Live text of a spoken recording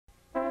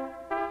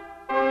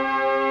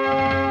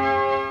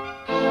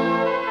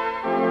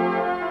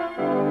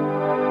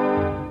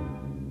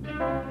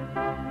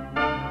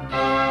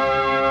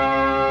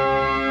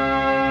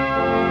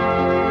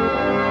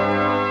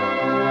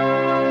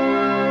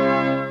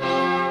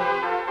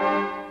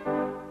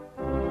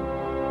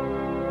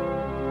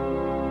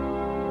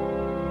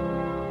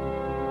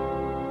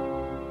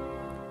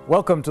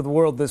Welcome to The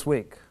World This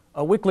Week,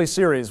 a weekly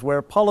series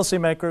where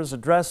policymakers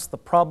address the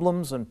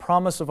problems and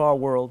promise of our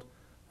world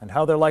and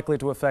how they're likely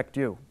to affect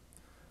you.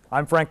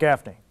 I'm Frank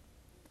Gaffney.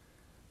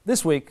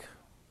 This week,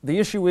 the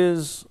issue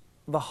is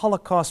the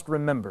Holocaust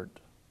Remembered,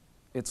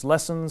 its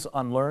lessons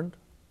unlearned.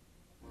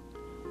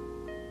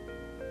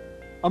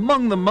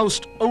 Among the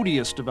most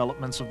odious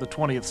developments of the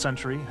 20th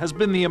century has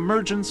been the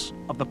emergence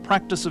of the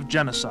practice of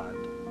genocide,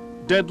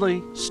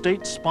 deadly,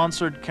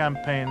 state-sponsored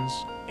campaigns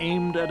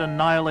aimed at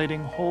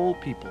annihilating whole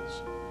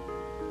peoples.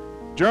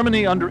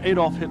 Germany under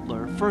Adolf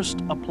Hitler first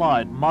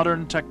applied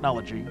modern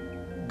technology,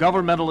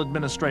 governmental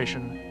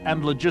administration,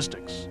 and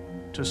logistics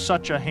to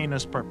such a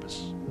heinous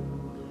purpose.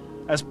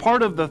 As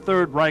part of the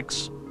Third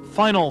Reich's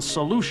final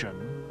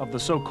solution of the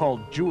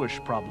so-called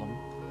Jewish problem,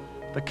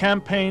 the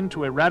campaign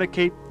to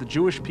eradicate the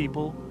Jewish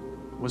people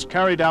was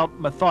carried out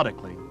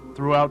methodically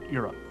throughout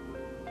Europe.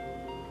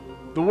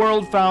 The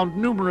world found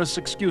numerous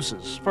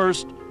excuses,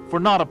 first for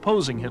not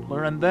opposing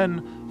Hitler and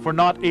then for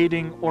not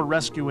aiding or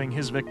rescuing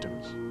his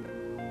victims.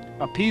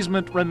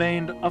 Appeasement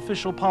remained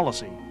official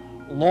policy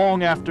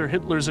long after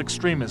Hitler's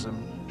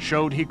extremism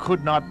showed he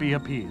could not be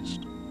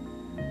appeased.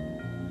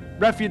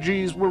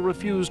 Refugees were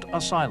refused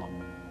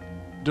asylum.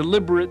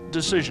 Deliberate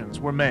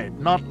decisions were made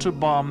not to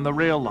bomb the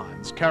rail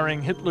lines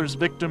carrying Hitler's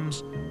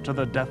victims to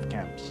the death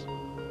camps.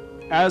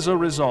 As a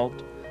result,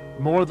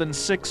 more than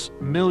 6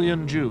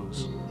 million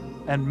Jews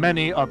and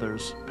many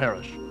others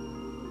perished.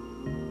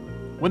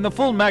 When the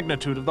full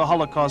magnitude of the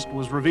Holocaust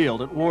was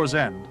revealed at war's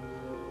end,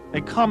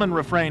 a common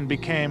refrain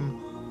became,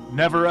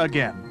 "Never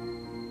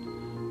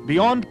again."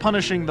 Beyond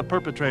punishing the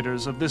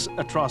perpetrators of this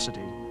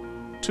atrocity,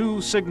 two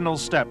signal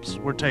steps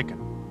were taken.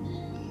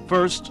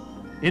 First,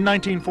 in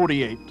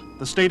 1948,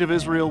 the State of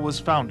Israel was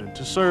founded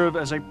to serve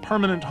as a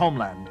permanent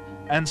homeland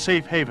and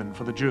safe haven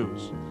for the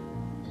Jews.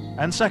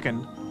 And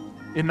second,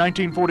 in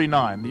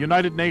 1949, the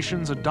United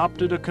Nations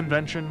adopted a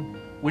convention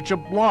which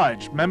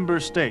obliged member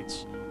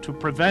states to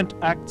prevent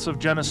acts of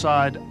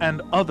genocide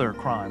and other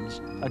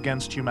crimes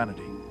against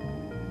humanity.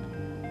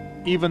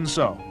 Even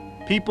so,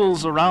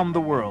 peoples around the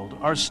world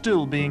are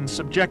still being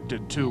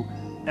subjected to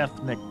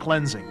ethnic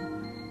cleansing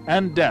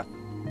and death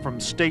from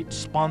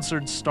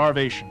state-sponsored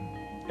starvation,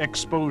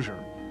 exposure,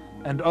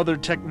 and other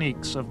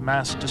techniques of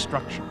mass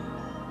destruction.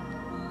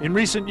 In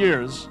recent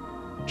years,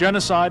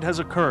 genocide has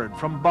occurred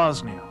from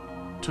Bosnia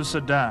to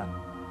Sudan,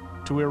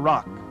 to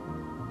Iraq,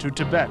 to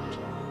Tibet,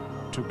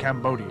 to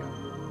Cambodia.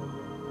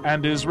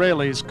 And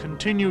Israelis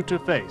continue to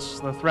face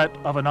the threat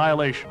of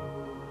annihilation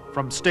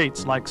from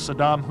states like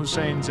Saddam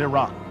Hussein's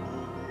Iraq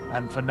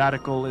and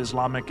fanatical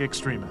Islamic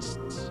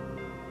extremists.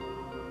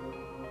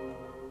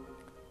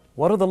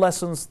 What are the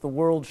lessons the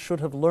world should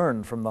have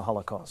learned from the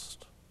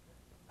Holocaust?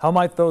 How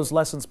might those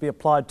lessons be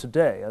applied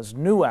today as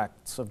new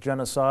acts of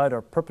genocide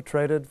are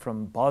perpetrated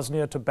from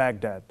Bosnia to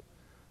Baghdad,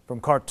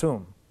 from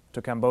Khartoum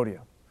to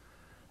Cambodia?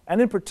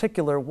 And in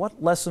particular,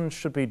 what lessons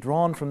should be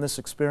drawn from this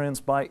experience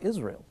by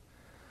Israel,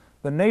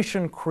 the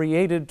nation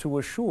created to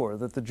assure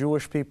that the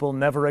Jewish people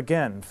never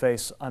again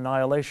face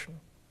annihilation,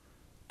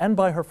 and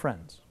by her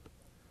friends?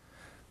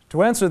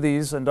 To answer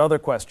these and other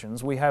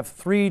questions, we have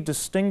three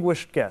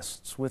distinguished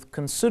guests with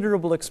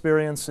considerable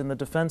experience in the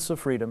defense of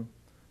freedom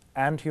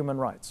and human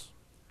rights.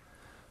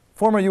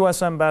 Former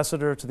U.S.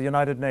 Ambassador to the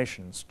United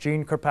Nations,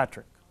 Jeane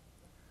Kirkpatrick.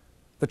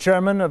 The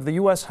chairman of the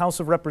U.S. House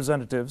of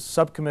Representatives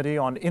Subcommittee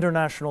on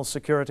International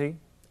Security,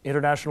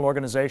 International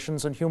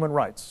Organizations, and Human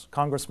Rights,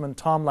 Congressman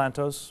Tom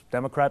Lantos,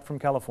 Democrat from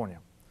California.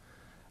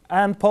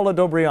 And Paula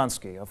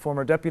Dobriansky, a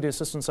former Deputy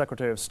Assistant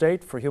Secretary of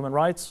State for Human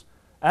Rights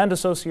and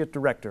Associate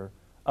Director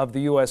of the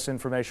U.S.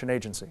 Information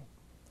Agency.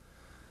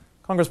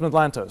 Congressman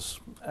Lantos,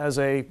 as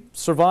a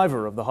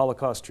survivor of the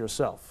Holocaust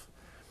yourself,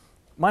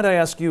 might I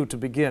ask you to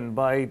begin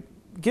by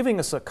giving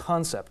us a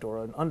concept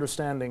or an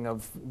understanding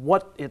of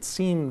what it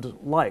seemed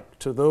like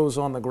to those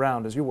on the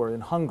ground as you were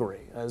in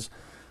Hungary, as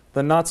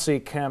the Nazi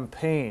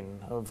campaign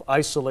of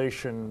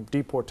isolation,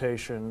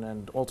 deportation,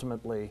 and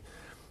ultimately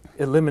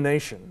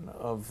elimination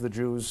of the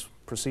Jews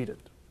proceeded.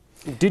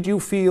 Did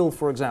you feel,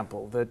 for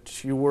example,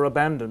 that you were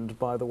abandoned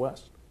by the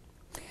West?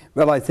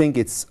 Well, I think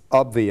it's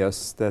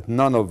obvious that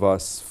none of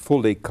us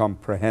fully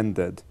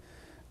comprehended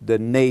the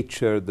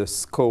nature, the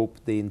scope,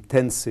 the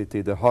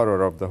intensity, the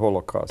horror of the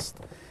Holocaust.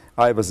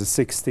 I was a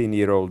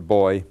 16-year-old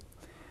boy,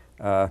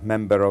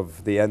 member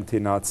of the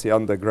anti-Nazi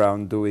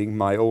underground, doing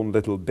my own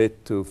little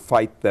bit to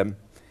fight them.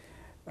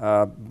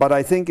 But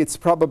I think it's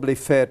probably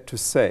fair to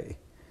say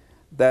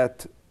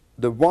that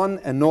the one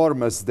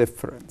enormous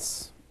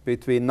difference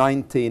between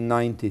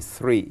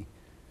 1993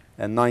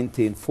 and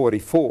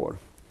 1944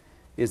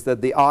 is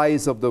that the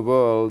eyes of the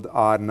world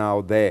are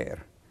now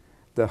there.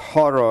 The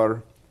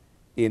horror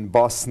in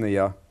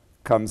Bosnia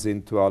comes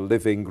into our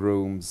living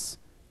rooms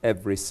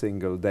every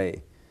single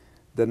day.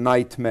 The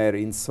nightmare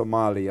in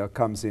Somalia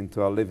comes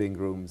into our living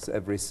rooms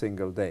every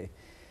single day.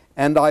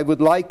 And I would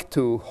like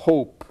to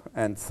hope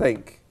and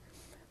think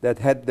that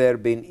had there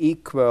been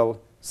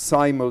equal,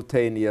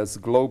 simultaneous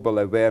global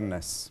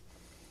awareness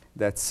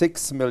that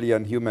 6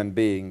 million human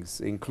beings,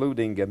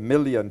 including 1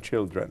 million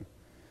children,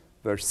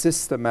 were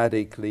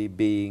systematically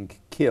being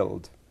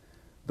killed,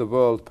 the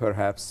world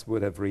perhaps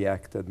would have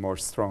reacted more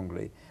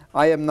strongly.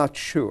 I am not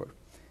sure,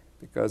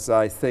 because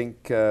I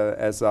think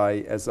as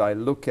I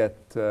look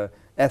at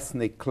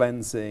ethnic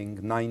cleansing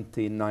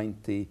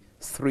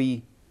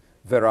 1993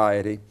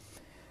 variety,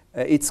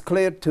 it's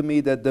clear to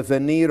me that the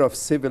veneer of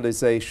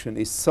civilization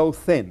is so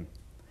thin,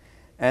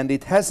 and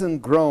it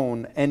hasn't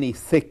grown any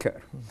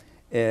thicker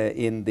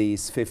in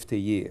these 50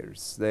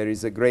 years. There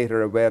is a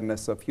greater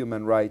awareness of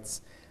human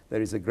rights.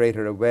 There is a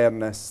greater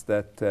awareness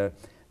that,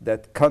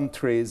 that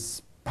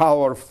countries,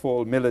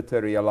 powerful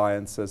military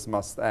alliances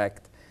must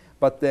act,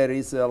 but there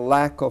is a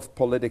lack of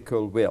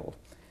political will.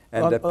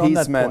 And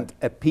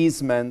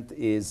appeasement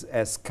is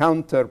as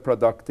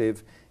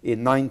counterproductive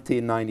in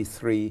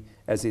 1993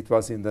 as it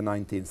was in the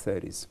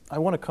 1930s. I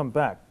want to come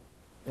back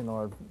in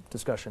our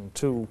discussion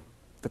to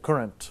the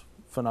current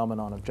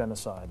phenomenon of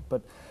genocide.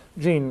 But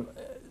Jeane,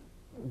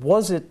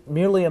 was it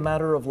merely a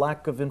matter of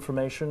lack of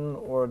information,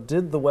 or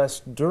did the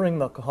West during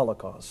the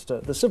Holocaust,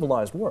 the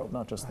civilized world,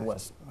 not just the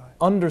West,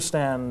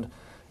 understand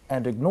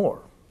and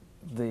ignore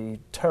the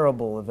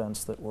terrible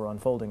events that were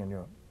unfolding in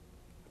Europe?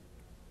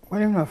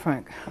 Well, you know,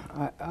 Frank,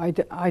 I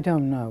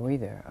don't know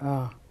either.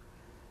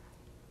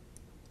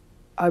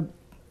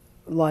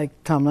 Like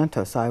Tom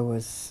Lantos, I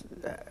was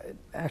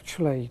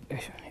actually, you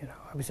know,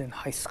 I was in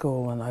high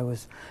school and I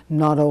was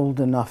not old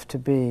enough to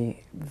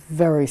be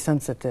very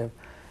sensitive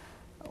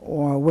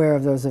or aware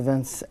of those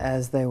events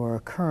as they were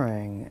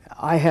occurring.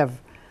 I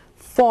have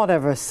thought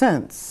ever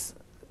since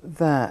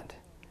that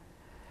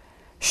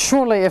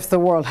surely if the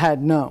world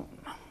had known,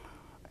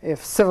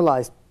 if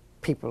civilized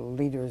people,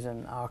 leaders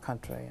in our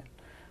country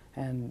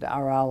and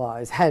our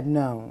allies had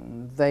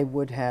known, they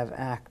would have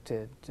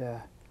acted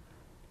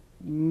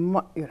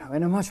you know,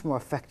 in a much more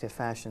effective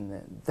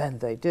fashion than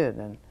they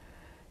did.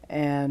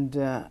 And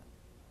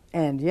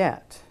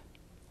yet,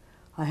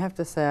 I have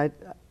to say,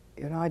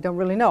 you know, I don't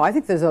really know. I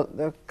think there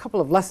are a couple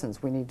of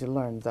lessons we need to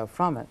learn, though,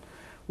 from it.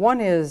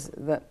 One is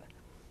that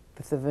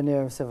the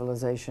veneer of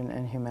civilization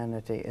and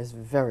humanity is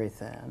very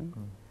thin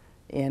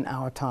in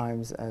our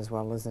times as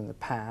well as in the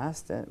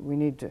past. And we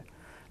need to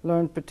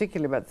learn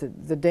particularly about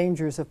the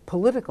dangers of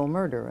political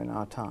murder in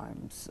our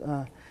times.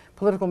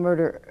 Political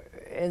murder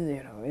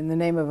in the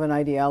name of an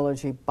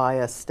ideology by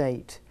a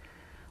state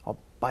or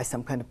by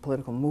some kind of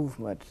political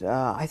movement.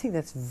 I think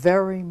that's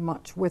very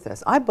much with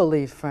us. I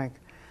believe, Frank,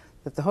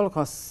 that the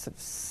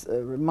Holocaust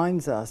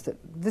reminds us that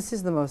this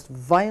is the most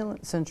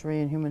violent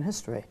century in human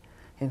history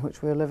in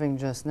which we're living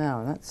just now,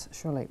 and that's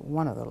surely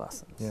one of the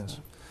lessons. Yes.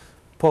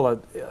 Paula,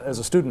 as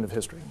a student of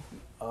history,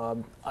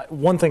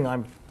 one thing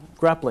I'm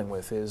grappling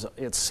with is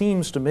it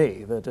seems to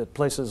me that at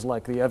places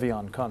like the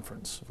Evian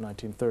Conference of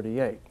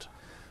 1938,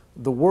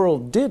 the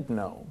world did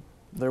know,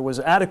 there was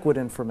adequate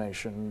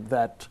information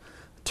that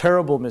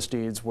terrible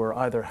misdeeds were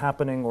either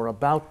happening or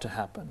about to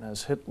happen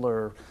as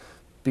Hitler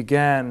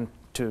began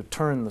to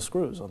turn the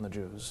screws on the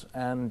Jews.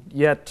 And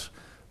yet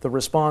the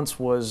response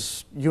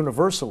was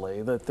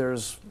universally that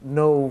there's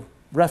no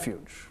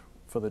refuge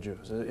for the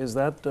Jews. Is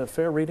that a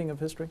fair reading of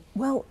history?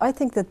 Well, I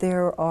think that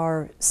there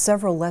are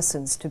several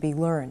lessons to be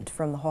learned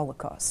from the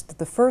Holocaust.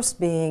 The first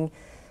being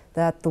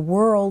that the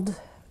world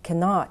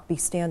cannot be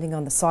standing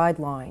on the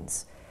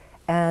sidelines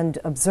and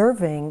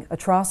observing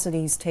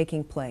atrocities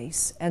taking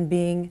place and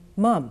being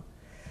mum.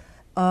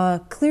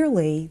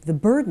 Clearly, the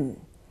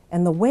burden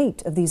and the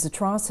weight of these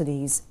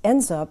atrocities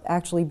ends up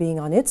actually being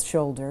on its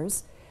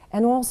shoulders,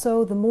 and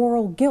also the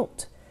moral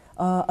guilt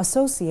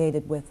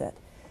associated with it.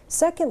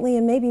 Secondly,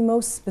 and maybe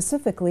most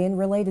specifically and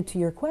related to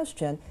your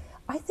question,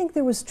 I think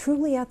there was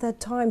truly at that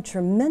time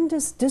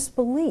tremendous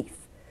disbelief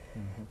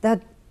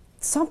that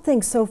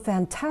something so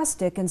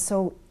fantastic and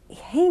so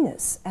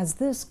heinous as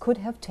this could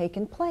have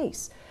taken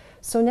place.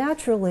 So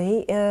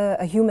naturally,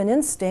 a human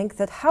instinct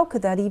that how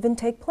could that even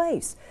take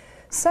place?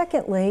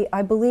 Secondly,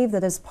 I believe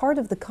that as part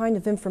of the kind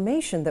of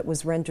information that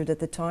was rendered at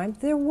the time,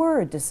 there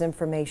were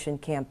disinformation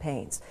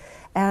campaigns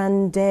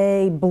and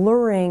a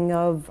blurring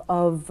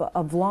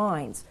of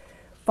lines.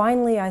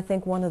 Finally, I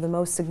think one of the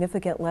most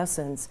significant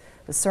lessons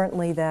is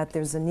certainly that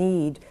there's a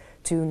need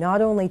to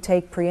not only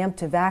take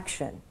preemptive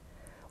action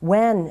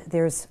when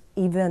there's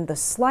even the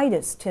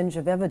slightest tinge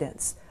of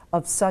evidence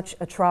of such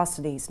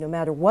atrocities, no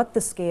matter what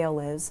the scale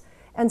is,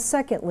 and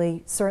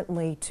secondly,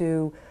 certainly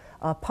to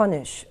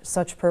punish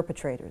such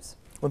perpetrators.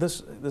 Well,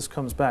 this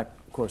comes back,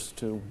 of course,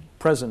 to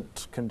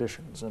present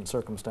conditions and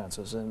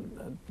circumstances.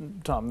 And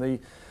Tom,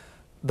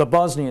 the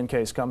Bosnian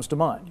case comes to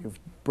mind. You've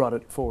brought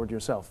it forward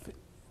yourself.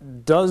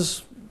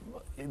 Does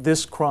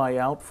this cry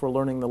out for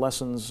learning the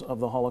lessons of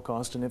the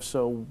Holocaust? And if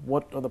so,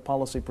 what are the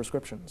policy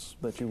prescriptions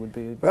that you would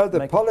be Well, the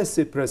making?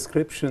 policy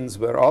prescriptions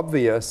were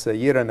obvious a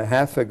year and a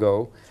half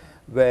ago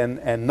when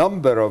a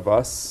number of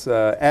us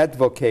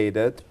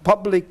advocated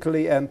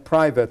publicly and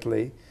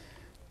privately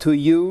to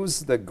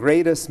use the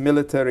greatest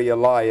military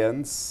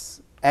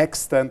alliance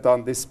extant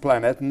on this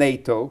planet,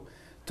 NATO,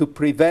 to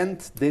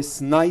prevent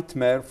this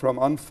nightmare from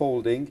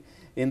unfolding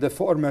in the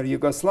former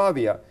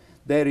Yugoslavia.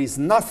 There is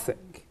nothing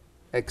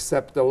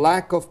except the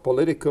lack of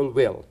political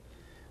will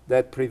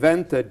that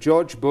prevented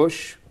George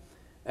Bush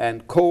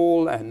and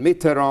Kohl and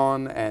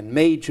Mitterrand and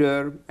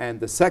Major and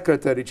the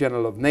Secretary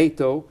General of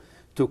NATO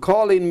to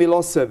call in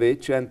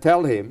Milosevic and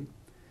tell him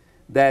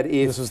that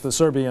if This is the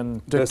Serbian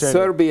dictator. the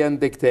Serbian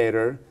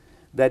dictator,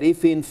 that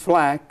if in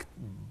fact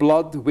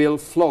blood will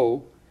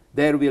flow,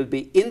 there will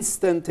be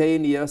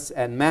instantaneous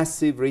and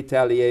massive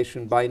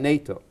retaliation by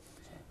NATO.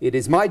 It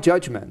is my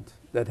judgment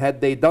that had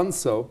they done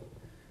so,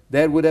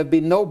 there would have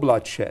been no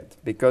bloodshed,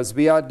 because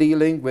we are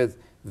dealing with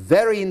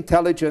very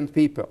intelligent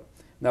people.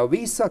 Now,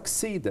 we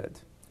succeeded.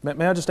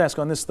 May I just ask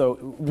on this, though?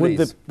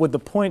 Please. Would the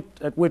point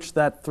at which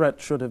that threat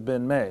should have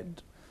been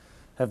made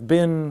have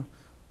been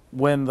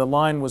when the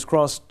line was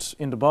crossed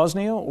into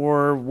Bosnia,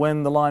 or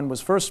when the line was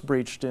first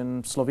breached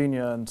in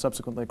Slovenia and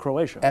subsequently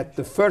Croatia? At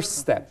the first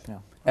step. Yeah.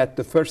 At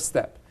the first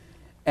step.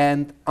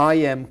 And I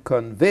am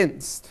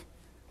convinced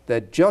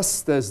that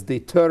just as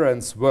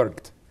deterrence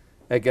worked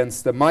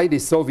against the mighty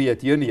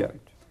Soviet Union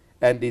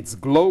and its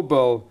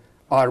global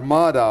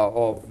armada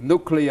of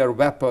nuclear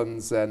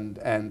weapons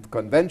and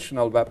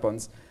conventional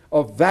weapons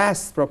of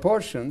vast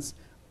proportions,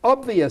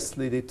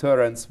 obviously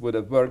deterrence would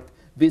have worked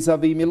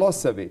vis-à-vis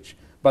Milosevic.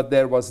 But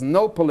there was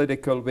no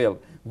political will.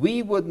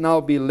 We would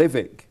now be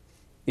living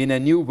in a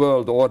new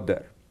world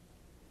order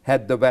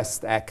had the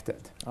West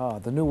acted. Ah,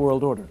 the New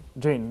World Order.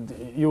 Jeane,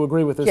 you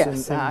agree with this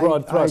Yes, in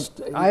broad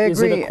thrust? I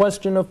Is it agree. a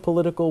question of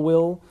political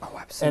will? Oh,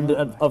 And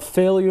absolutely. a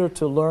failure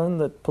to learn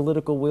that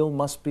political will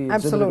must be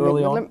exhibited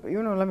early on?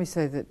 Let me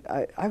say that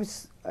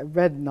I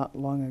read not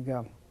long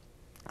ago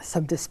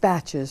some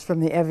dispatches from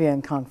the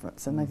Evian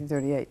Conference in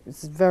 1938.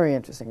 This is very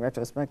interesting,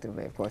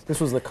 retrospectively, of course. This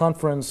was the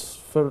conference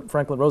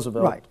Franklin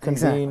Roosevelt Right,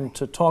 convened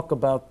exactly. to talk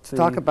about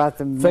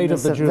the Fate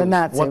of the Jews, the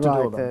Nazi, what to do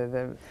right, about it.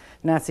 the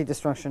Nazi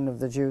destruction of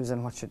the Jews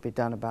and what should be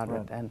done about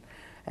Right. it.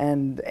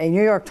 And a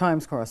New York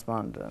Times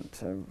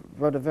correspondent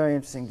wrote a very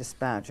interesting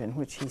dispatch in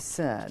which he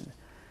said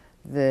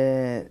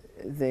the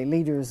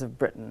leaders of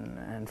Britain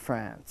and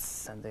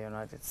France and the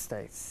United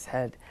States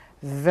had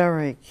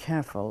very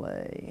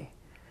carefully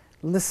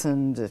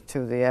listened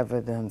to the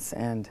evidence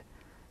and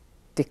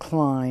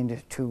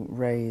declined to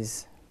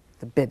raise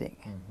the bidding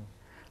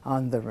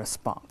on the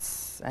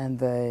response. And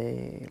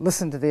they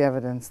listened to the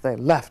evidence, they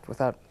left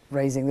without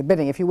raising the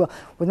bidding, if you will,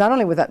 not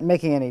only without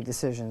making any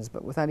decisions,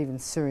 but without even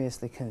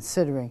seriously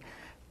considering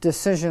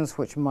decisions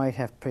which might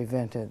have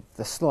prevented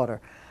the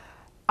slaughter.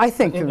 I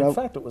think, In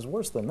fact, it was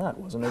worse than that,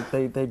 wasn't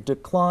it? They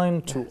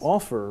declined to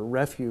offer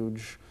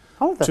refuge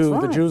to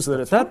the Jews that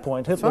at that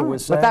point Hitler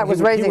was saying but that was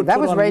he would raising, put that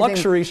was on raising,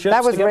 luxury ships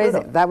that was to get rid of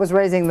raising, them. that was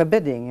raising the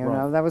bidding. You Right.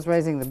 know, that was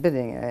raising the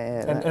bidding.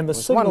 And the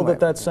signal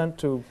that sent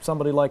to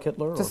somebody like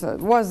Hitler, the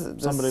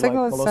somebody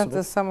signal like it sent to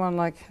Milosevic? someone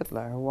like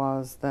Hitler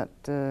was that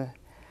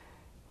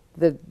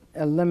the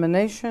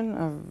elimination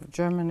of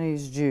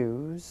Germany's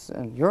Jews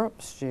and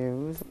Europe's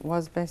Jews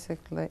was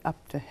basically up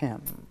to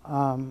him.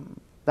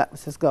 That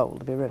was his goal,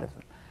 to be rid of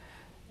them.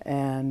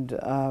 And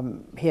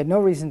he had no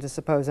reason to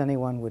suppose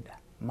anyone would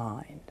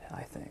mind,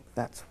 I think.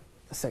 That's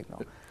the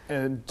signal.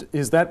 And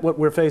is that what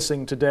we're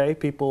facing today?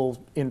 People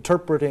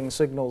interpreting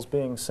signals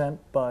being sent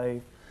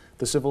by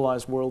the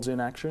civilized world's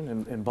inaction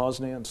in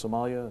Bosnia and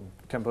Somalia and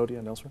Cambodia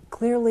and elsewhere?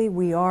 Clearly,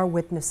 we are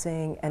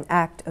witnessing an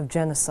act of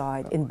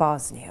genocide in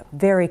Bosnia,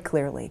 very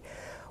clearly.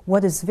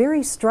 What is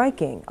very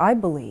striking, I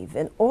believe,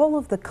 in all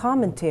of the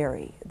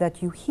commentary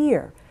that you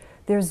hear,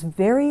 there's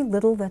very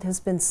little that has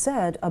been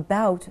said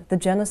about the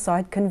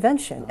Genocide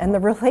Convention and the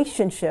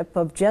relationship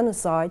of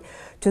genocide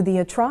to the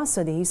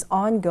atrocities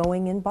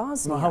ongoing in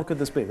Bosnia. Well, how could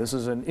this be? This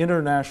is an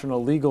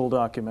international legal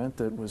document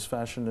that was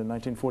fashioned in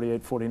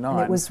 1948-49. And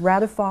it was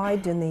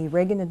ratified in the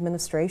Reagan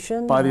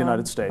administration. By the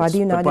United States, By the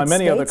United but by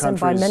many other States and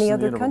by countries many in the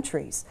other interval.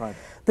 countries. Right.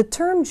 The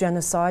term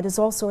genocide is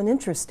also an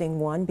interesting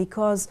one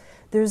because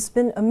there's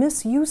been a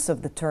misuse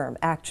of the term,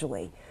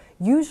 actually.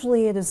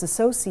 Usually it is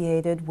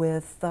associated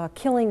with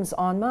killings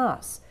en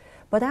masse.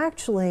 But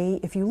actually,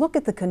 if you look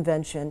at the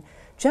convention,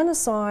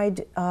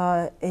 genocide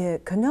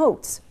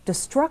connotes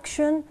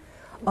destruction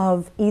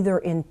of either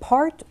in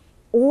part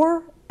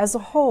or as a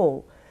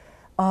whole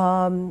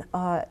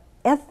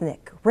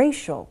ethnic,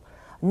 racial,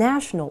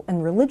 national,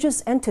 and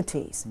religious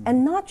entities,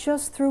 and not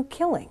just through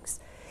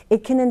killings.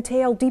 It can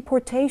entail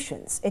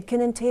deportations. It can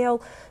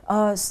entail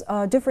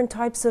different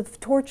types of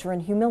torture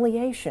and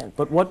humiliation.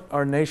 But what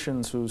are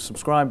nations who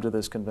subscribe to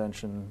this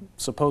convention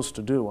supposed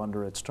to do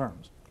under its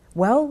terms?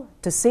 Well,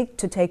 to seek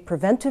to take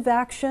preventive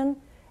action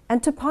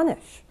and to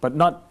punish. But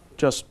not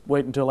just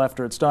wait until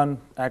after it's done,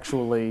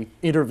 actually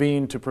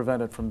intervene to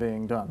prevent it from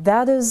being done.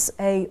 That is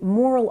a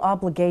moral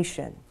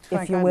obligation,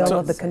 Frank, if you I'd will, like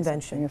of to the say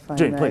convention. something, if I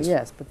Jeane, may. please.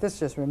 Yes, but this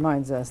just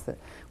reminds us that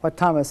what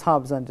Thomas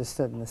Hobbes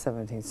understood in the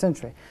 17th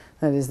century,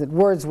 that is that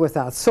words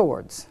without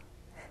swords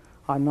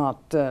are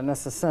not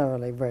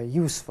necessarily very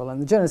useful.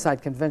 And the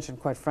Genocide Convention,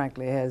 quite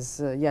frankly,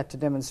 has yet to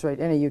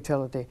demonstrate any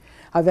utility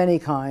of any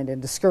kind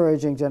in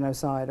discouraging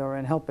genocide or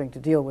in helping to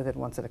deal with it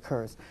once it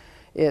occurs.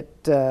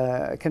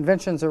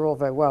 Conventions are all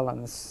very well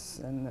on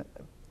this,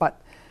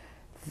 but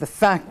the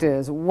fact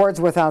is,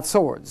 words without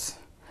swords.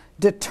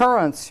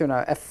 Deterrence,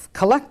 if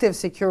collective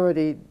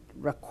security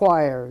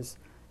requires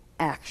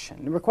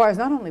action. It requires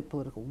not only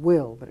political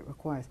will, but it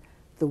requires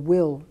the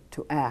will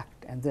to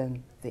act and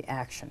then the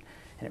action.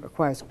 And it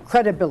requires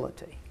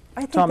credibility.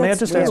 I think Tom, may I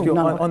just ask you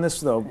None of on this,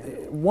 though?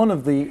 One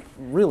of the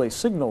really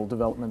signal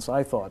developments,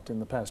 I thought, in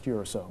the past year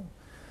or so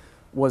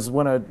was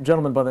when a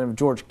gentleman by the name of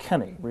George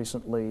Kenney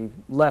recently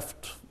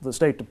left the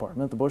State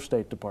Department, the Bush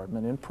State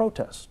Department, in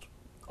protest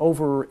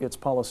over its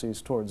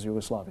policies towards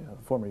Yugoslavia,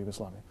 former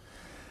Yugoslavia.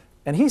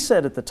 And he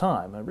said at the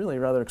time, a really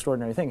rather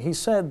extraordinary thing, he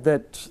said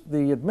that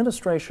the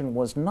administration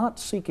was not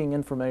seeking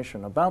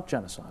information about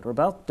genocide or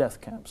about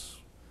death camps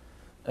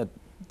at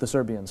the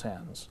Serbians'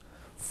 hands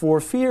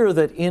for fear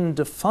that in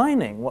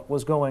defining what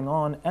was going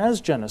on as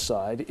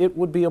genocide, it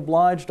would be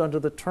obliged under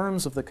the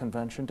terms of the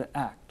convention to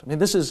act. I mean,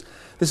 this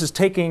is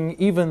taking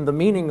even the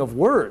meaning of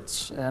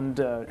words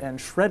and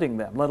shredding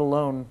them, let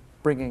alone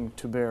bringing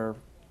to bear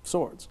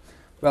swords.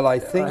 Well, I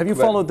think... have you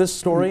followed this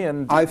story,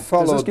 and does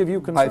this give you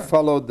concern? I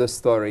followed the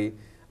story.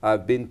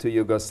 I've been to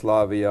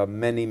Yugoslavia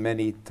many,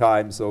 many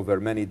times over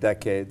many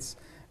decades,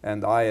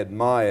 and I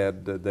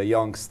admired the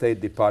young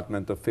State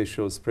Department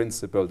officials'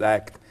 principled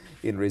act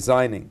in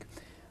resigning.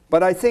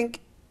 But I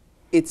think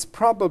it's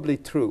probably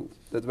true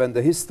that when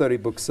the history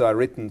books are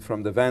written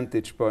from the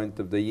vantage point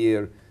of the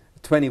year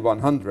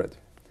 2100,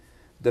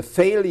 the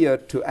failure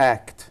to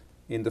act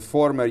in the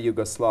former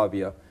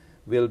Yugoslavia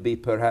will be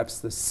perhaps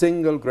the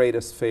single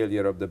greatest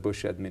failure of the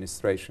Bush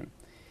administration.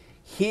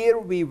 Here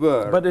we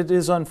were... But it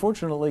is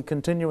unfortunately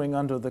continuing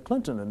under the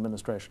Clinton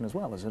administration as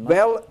well, is it not?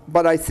 Well,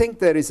 but I think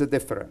there is a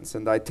difference,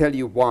 and I tell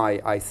you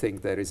why I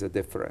think there is a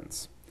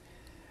difference.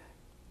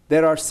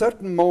 There are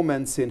certain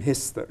moments in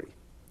history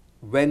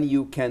when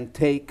you can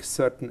take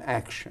certain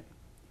action.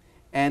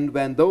 And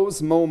when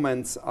those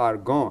moments are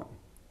gone,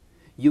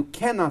 you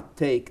cannot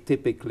take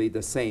typically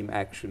the same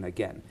action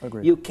again.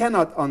 Agreed. You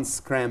cannot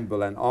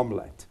unscramble an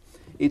omelette.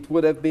 It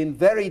would have been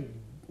very,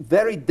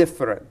 very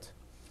different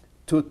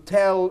to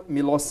tell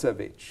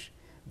Milosevic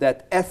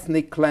that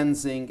ethnic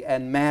cleansing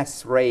and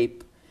mass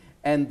rape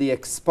and the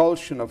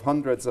expulsion of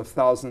hundreds of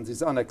thousands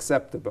is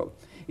unacceptable.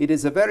 It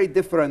is a very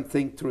different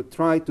thing to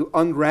try to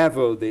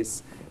unravel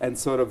this and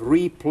sort of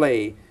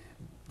replay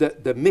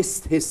the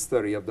missed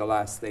history of the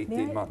last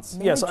 18 months.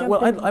 Yes, I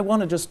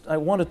want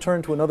to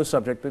turn to another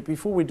subject, but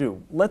before we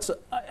do, let's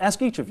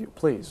ask each of you,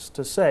 please,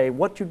 to say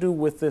what you do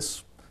with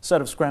this set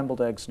of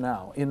scrambled eggs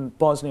now in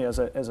Bosnia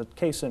as a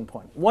case in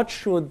point. What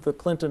should the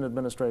Clinton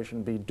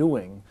administration be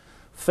doing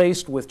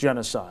faced with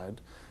genocide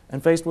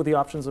and faced with the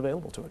options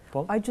available to it?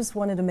 Paul? I just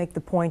wanted to make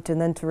the point,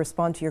 and then to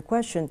respond to your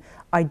question,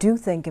 I do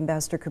think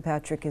Ambassador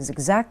Kirkpatrick is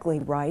exactly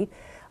right.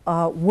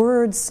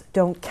 Words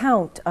don't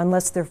count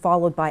unless they're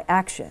followed by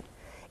action.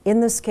 In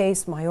this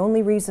case, my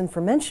only reason for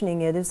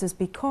mentioning it is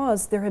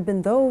because there have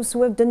been those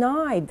who have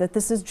denied that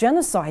this is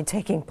genocide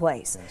taking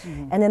place. Yes.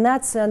 Mm-hmm. And in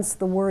that sense,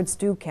 the words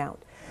do count.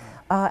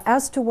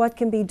 As to what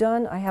can be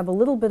done, I have a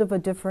little bit of a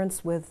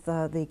difference with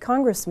the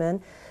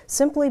congressman,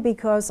 simply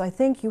because I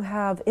think you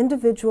have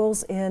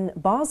individuals in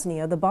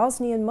Bosnia, the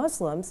Bosnian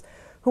Muslims,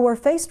 who are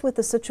faced with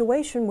a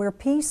situation where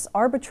peace,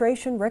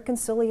 arbitration,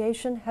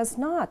 reconciliation has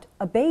not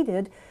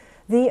abated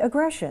the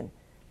aggression.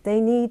 They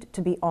need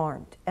to be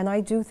armed. And I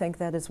do think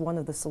that is one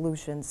of the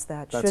solutions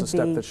that should be... That's a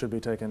step that should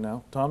be taken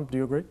now. Tom, do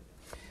you agree?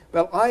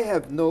 Well, I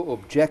have no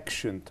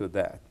objection to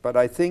that, but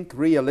I think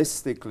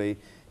realistically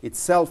it's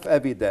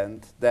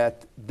self-evident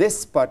that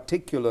this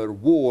particular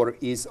war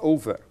is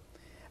over.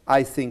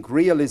 I think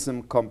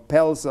realism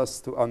compels us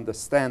to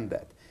understand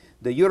that.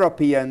 The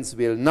Europeans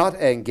will not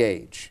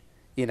engage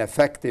in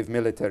effective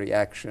military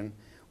action.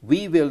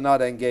 We will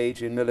not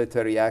engage in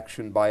military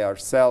action by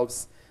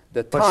ourselves.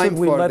 The but time should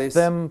we for let this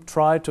them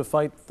try to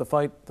fight the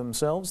fight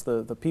themselves,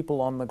 the people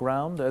on the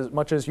ground, as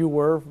much as you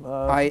were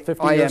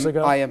 50 years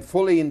ago? I am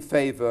fully in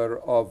favor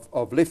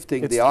of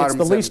lifting the arms.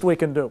 It's the least we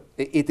can do.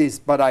 It is,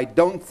 but I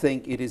don't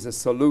think it is a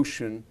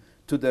solution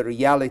to the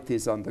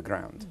realities on the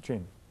ground.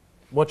 Jeane,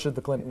 what should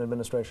the Clinton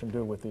administration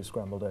do with these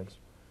scrambled eggs?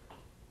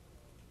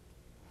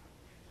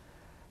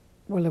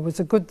 Well, it was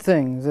a good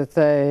thing that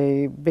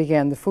they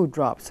began the food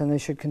drops, and they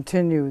should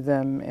continue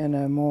them in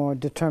a more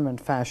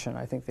determined fashion.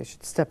 I think they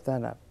should step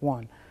that up,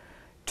 one.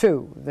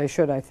 Two, they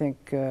should, I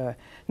think,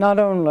 not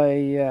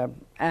only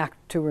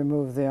act to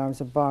remove the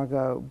arms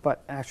embargo,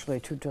 but actually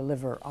to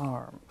deliver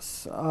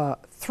arms.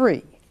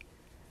 Three,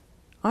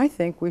 I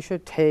think we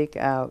should take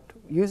out,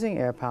 using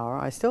air power,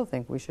 I still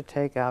think we should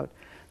take out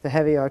the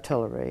heavy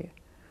artillery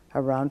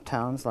around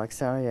towns like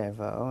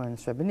Sarajevo and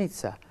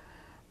Srebrenica.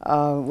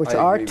 Which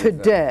are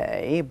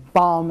today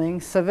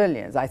bombing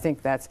civilians. I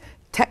think that's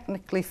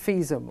technically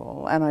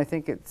feasible, and I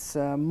think it's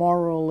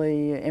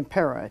morally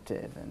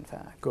imperative, in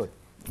fact. Good.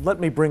 Let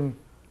me bring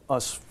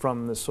us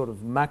from this sort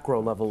of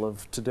macro level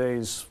of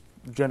today's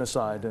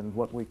genocide and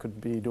what we could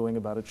be doing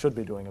about it, should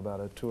be doing about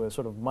it, to a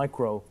sort of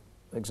micro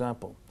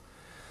example.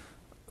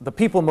 The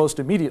people most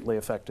immediately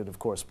affected, of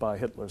course, by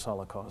Hitler's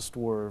Holocaust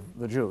were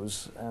the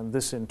Jews, and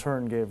this in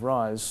turn gave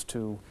rise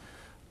to,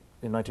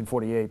 in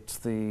 1948,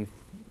 the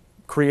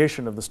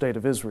creation of the State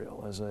of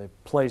Israel as a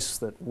place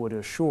that would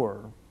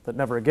assure that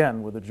never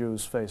again were the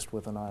Jews faced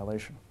with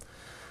annihilation.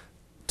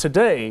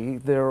 Today,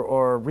 there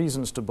are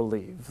reasons to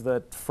believe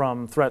that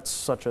from threats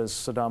such as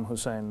Saddam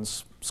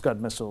Hussein's Scud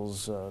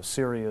missiles,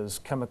 Syria's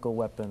chemical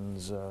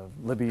weapons,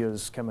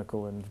 Libya's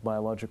chemical and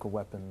biological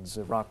weapons,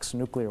 Iraq's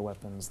nuclear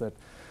weapons, that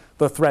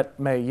the threat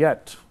may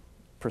yet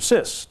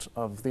persist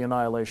of the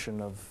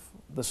annihilation of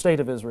the State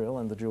of Israel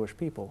and the Jewish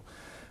people.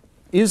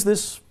 Is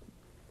this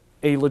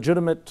a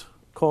legitimate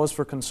cause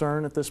for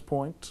concern at this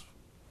point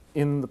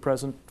in the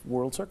present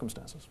world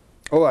circumstances?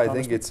 Oh, I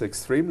think it's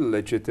extremely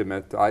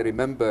legitimate. I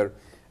remember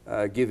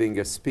giving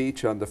a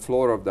speech on the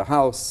floor of the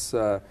House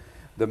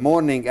the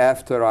morning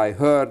after I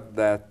heard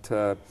that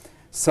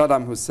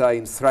Saddam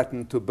Hussein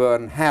threatened to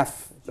burn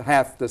half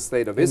the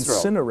state of Israel.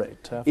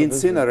 Incinerate.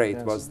 Incinerate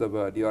yes. was the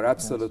word. You're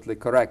absolutely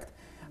correct.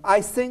 I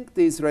think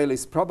the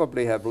Israelis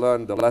probably have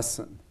learned the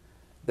lesson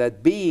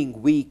that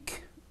being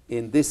weak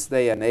in this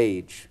day and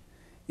age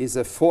is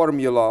a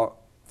formula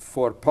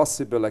for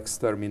possible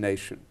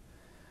extermination.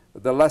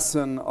 The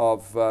lesson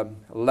of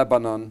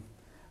Lebanon,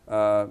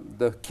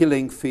 the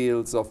killing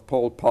fields of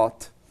Pol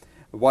Pot,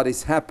 what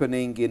is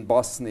happening in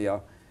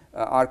Bosnia,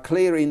 are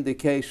clear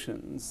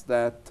indications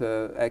that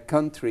a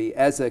country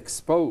as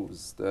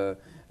exposed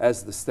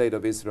as the State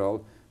of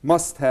Israel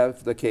must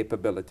have the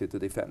capability to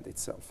defend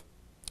itself.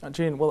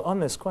 Jeane, well, on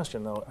this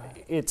question, though,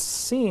 it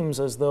seems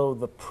as though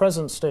the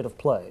present state of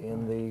play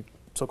in the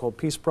so-called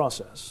peace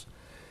process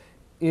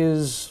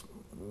is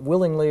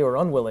willingly or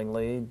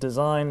unwillingly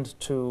designed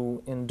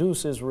to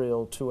induce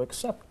Israel to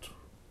accept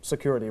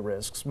security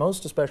risks,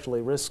 most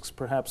especially risks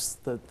perhaps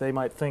that they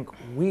might think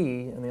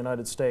we in the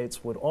United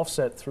States would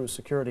offset through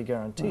security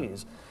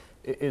guarantees.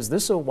 Is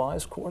this a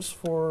wise course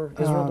for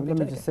Israel to be taking?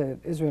 Let me just say that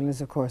Israel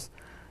is, of course,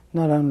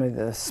 not only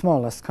the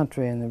smallest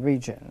country in the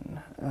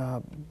region,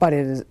 but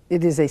it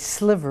is a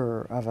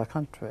sliver of a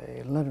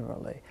country,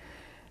 literally.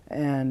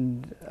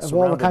 And of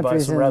all the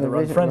countries in the region, rather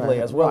unfriendly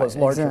as well as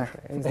larger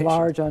exactly.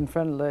 Large,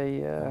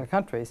 unfriendly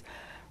countries,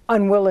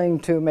 unwilling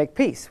to make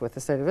peace with the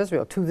State of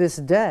Israel to this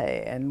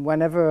day. And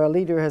whenever a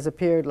leader has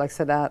appeared like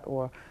Sadat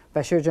or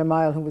Bashir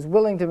Gemayel, who was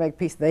willing to make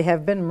peace, they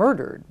have been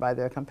murdered by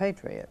their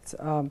compatriots.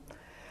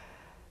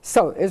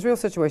 So Israel's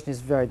situation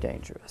is very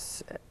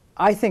dangerous.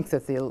 I think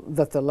that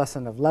the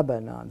lesson of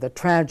Lebanon, the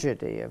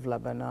tragedy of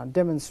Lebanon,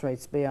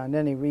 demonstrates beyond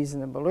any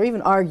reasonable or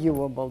even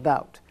arguable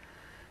doubt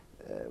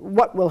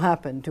what will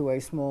happen to a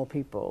small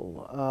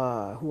people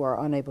who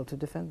are unable to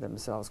defend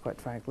themselves, quite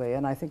frankly.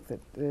 And I think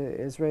that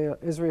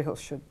Israel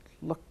should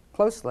look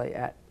closely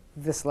at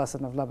this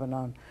lesson of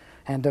Lebanon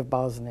and of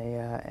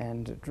Bosnia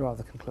and draw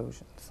the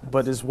conclusions.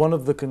 But is one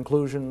of the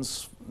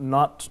conclusions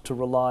not to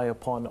rely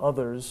upon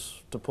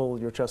others to pull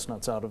your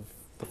chestnuts out of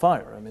the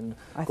fire? I mean,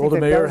 Golda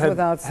Meir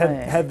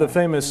had the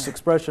famous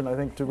expression, I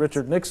think, to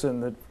Richard Nixon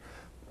that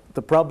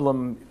the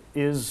problem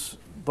is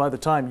by the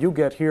time you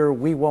get here,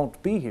 we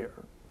won't be here.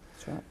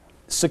 Sure.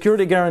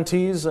 Security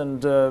guarantees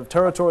and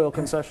territorial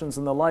concessions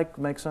and the like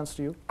make sense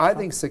to you? I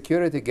think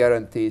security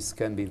guarantees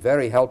can be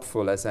very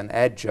helpful as an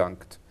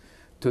adjunct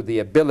to the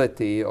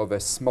ability of a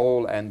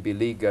small and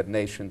beleaguered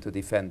nation to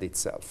defend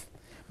itself.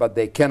 But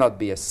they cannot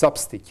be a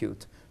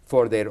substitute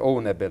for their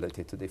own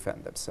ability to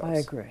defend themselves.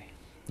 I agree.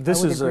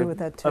 This is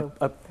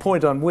a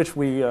point on which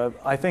we,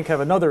 I think, have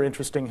another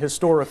interesting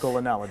historical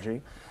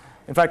analogy.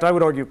 In fact, I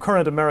would argue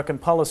current American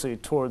policy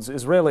towards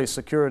Israeli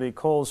security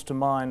calls to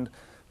mind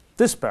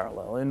this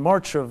parallel. In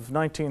March of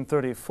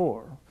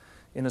 1934,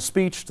 in a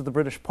speech to the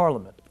British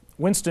Parliament,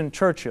 Winston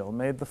Churchill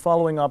made the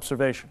following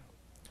observation.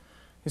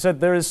 He said,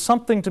 "There is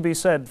something to be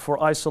said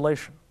for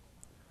isolation.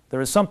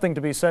 There is something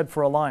to be said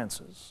for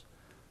alliances.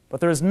 But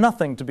there is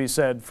nothing to be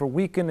said for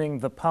weakening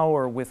the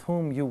power with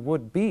whom you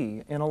would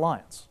be in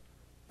alliance,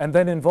 and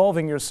then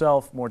involving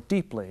yourself more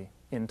deeply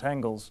in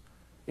tangles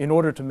in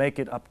order to make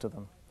it up to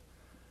them.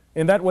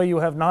 In that way, you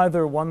have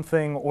neither one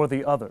thing or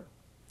the other.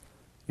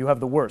 You have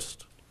the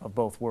worst of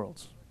both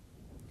worlds."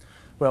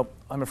 Well,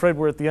 I'm afraid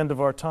we're at the end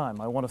of our time.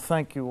 I want to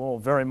thank you all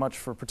very much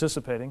for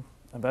participating.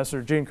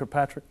 Ambassador Jeane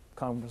Kirkpatrick,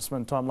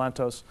 Congressman Tom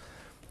Lantos,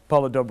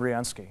 Paula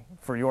Dobriansky,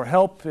 for your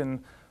help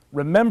in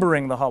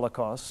remembering the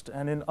Holocaust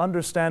and in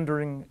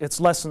understanding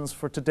its lessons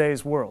for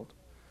today's world.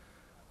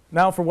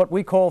 Now for what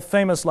we call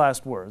famous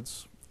last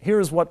words.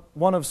 Here's what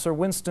one of Sir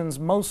Winston's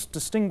most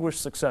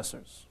distinguished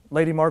successors,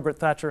 Lady Margaret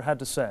Thatcher, had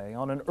to say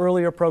on an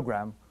earlier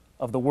program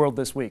of The World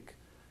This Week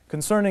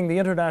concerning the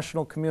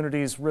international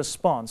community's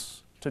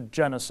response to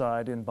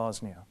genocide in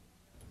Bosnia.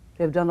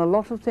 They've done a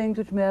lot of things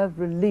which may have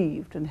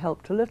relieved and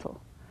helped a little,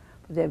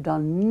 but they've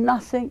done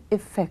nothing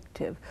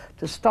effective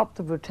to stop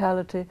the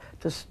brutality,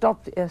 to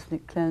stop the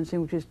ethnic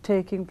cleansing which is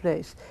taking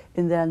place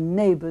in their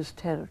neighbors'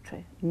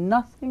 territory.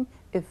 Nothing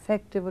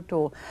effective at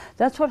all.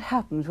 That's what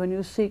happens when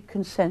you seek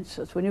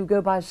consensus, when you go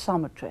by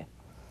summitry,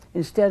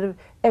 instead of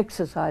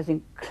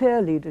exercising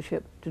clear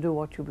leadership to do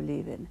what you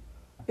believe in.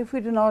 If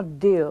we do not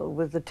deal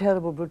with the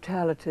terrible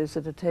brutalities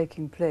that are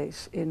taking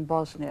place in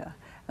Bosnia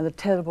and the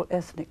terrible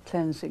ethnic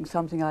cleansing,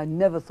 something I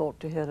never thought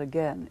to hear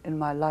again in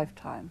my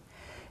lifetime,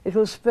 it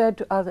will spread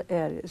to other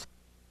areas.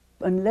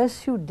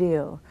 Unless you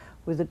deal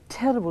with the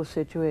terrible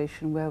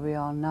situation where we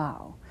are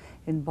now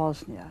in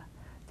Bosnia,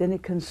 then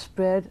it can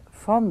spread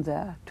from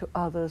there to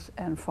others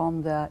and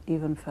from there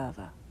even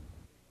further.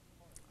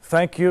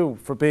 Thank you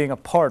for being a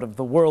part of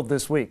the world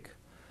this week.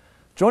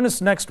 Join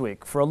us next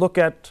week for a look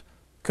at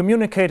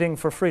communicating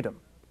for freedom.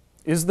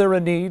 Is there a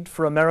need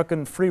for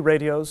American free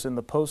radios in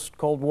the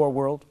post-Cold War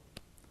world?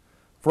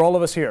 For all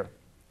of us here,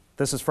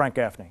 this is Frank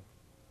Gaffney.